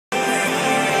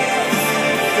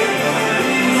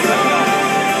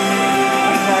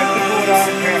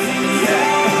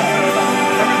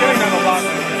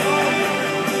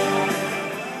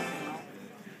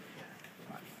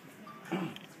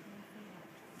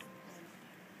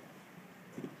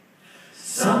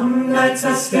Some nights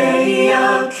I stay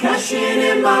up, cashing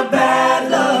in my bad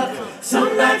luck.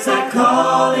 Some nights I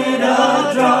call it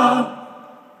a draw.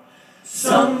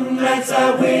 Some nights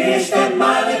I wish that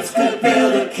my lips could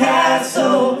build a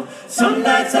castle. Some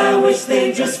nights I wish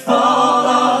they'd just fall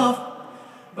off.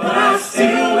 But I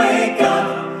still wake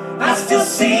up, I still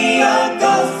see a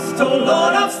ghost. Oh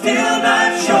Lord, I'm still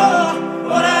not sure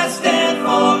what I stand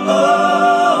for.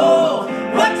 Oh,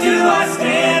 what do I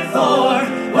stand for?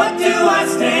 What do I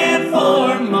stand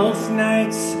for? Most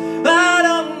nights I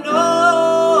don't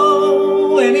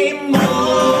know anymore.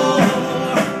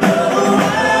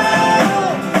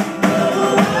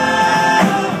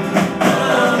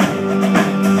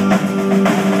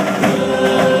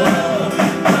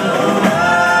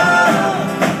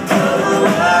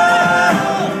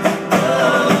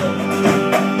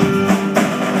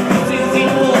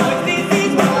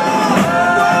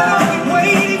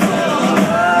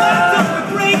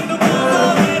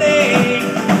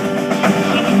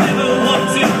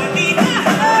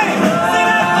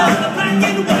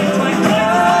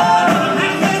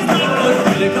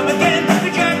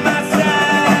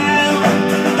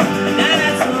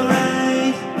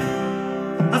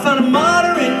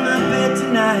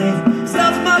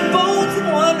 Stops my bones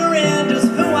from wondering just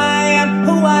who I am,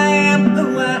 who I am,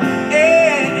 who I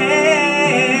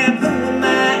am, who am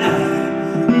I?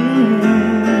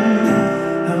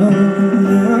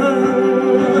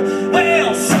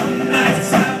 Well, some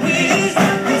nights I wish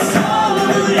that this all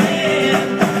would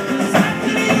end, 'cause I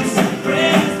could use some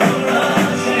friends for a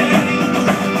change.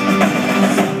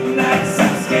 Some nights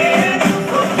I'm scared you'll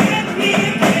forget me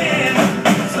again.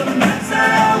 Some nights I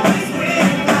always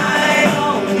win, I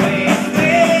always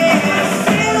win. I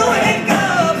still wake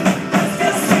up, I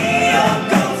still see your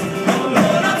ghost. Oh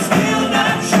Lord, I'm still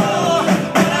not sure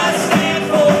what I stand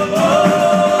for.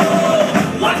 Oh,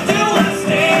 what do I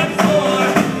stand for?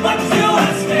 What do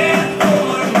I stand for?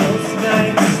 Most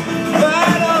nights I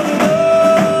don't know.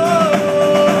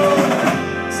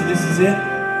 So this is it?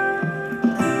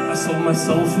 I sold my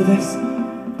soul for this?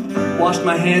 Washed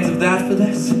my hands of that for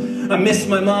this? I missed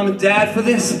my mom and dad for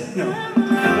this? No.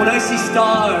 When I see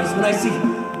stars, when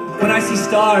I see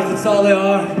stars, that's all they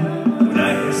are. When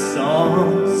I hear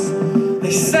songs,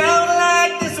 they sound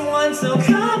like this one, so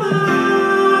come on.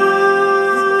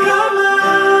 Come on.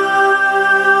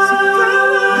 So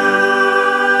come on.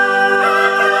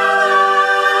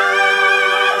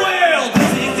 Well,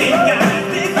 this is it, guys.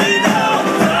 This is all.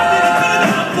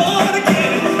 I'm born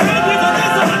again. And with all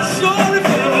this, I'm not sure if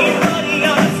anybody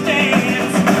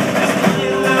understands. There's money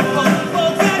around for the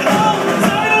folks at home.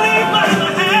 Sorry to leave mine,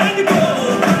 I had to go.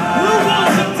 Who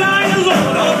wants to die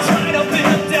alone or tied up in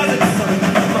the desert sun?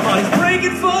 My body's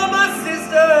breaking for my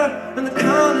sister and the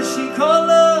corner she called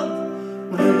love.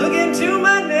 When I look into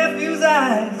my nephew's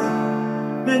eyes,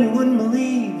 man, you wouldn't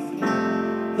believe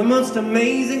the most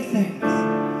amazing things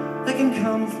that can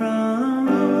come from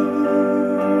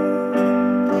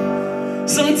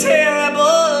some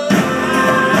terrible